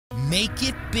Make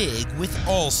it big with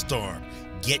Allstar.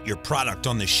 Get your product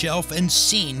on the shelf and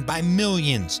seen by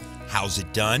millions. How's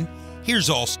it done? Here's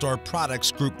Allstar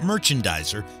Products Group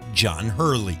merchandiser John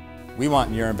Hurley. We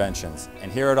want your inventions,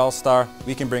 and here at Allstar,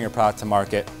 we can bring your product to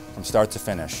market from start to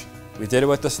finish. We did it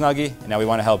with the Snuggie, and now we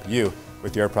want to help you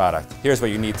with your product. Here's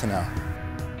what you need to know.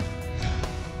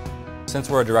 Since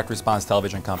we're a direct response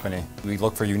television company, we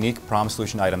look for unique problem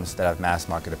solution items that have mass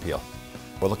market appeal.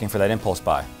 We're looking for that impulse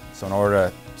buy. So in order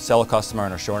to sell a customer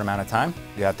in a short amount of time,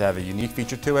 you have to have a unique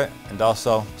feature to it and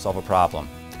also solve a problem.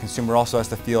 The consumer also has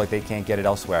to feel like they can't get it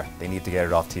elsewhere. They need to get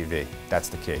it off TV. That's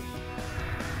the key.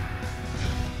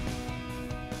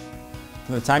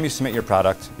 From the time you submit your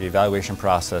product, the evaluation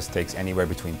process takes anywhere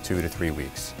between 2 to 3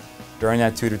 weeks. During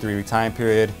that 2 to 3 week time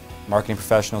period, marketing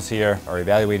professionals here are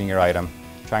evaluating your item,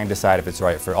 trying to decide if it's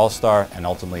right for Allstar and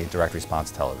ultimately direct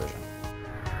response television.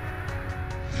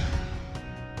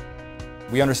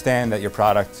 We understand that your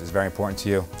product is very important to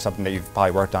you, something that you've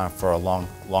probably worked on for a long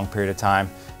period of time.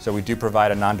 So we do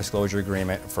provide a non-disclosure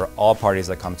agreement for all parties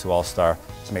that come to Allstar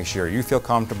to make sure you feel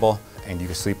comfortable and you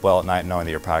can sleep well at night knowing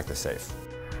that your product is safe.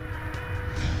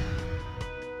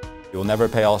 You will never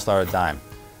pay Allstar a dime.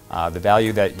 The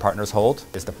value that partners hold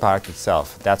is the product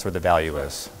itself. That's where the value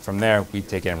is. From there, we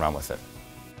take it and run with it.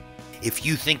 If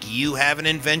you think you have an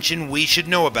invention we should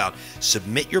know about,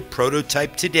 submit your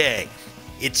prototype today.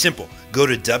 It's simple. Go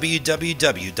to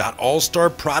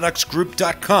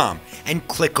www.allstarproductsgroup.com and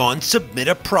click on Submit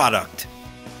a Product.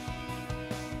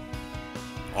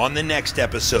 On the next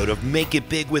episode of Make It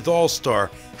Big with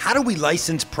Allstar, how do we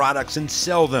license products and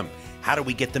sell them? How do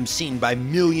we get them seen by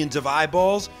millions of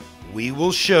eyeballs? We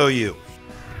will show you.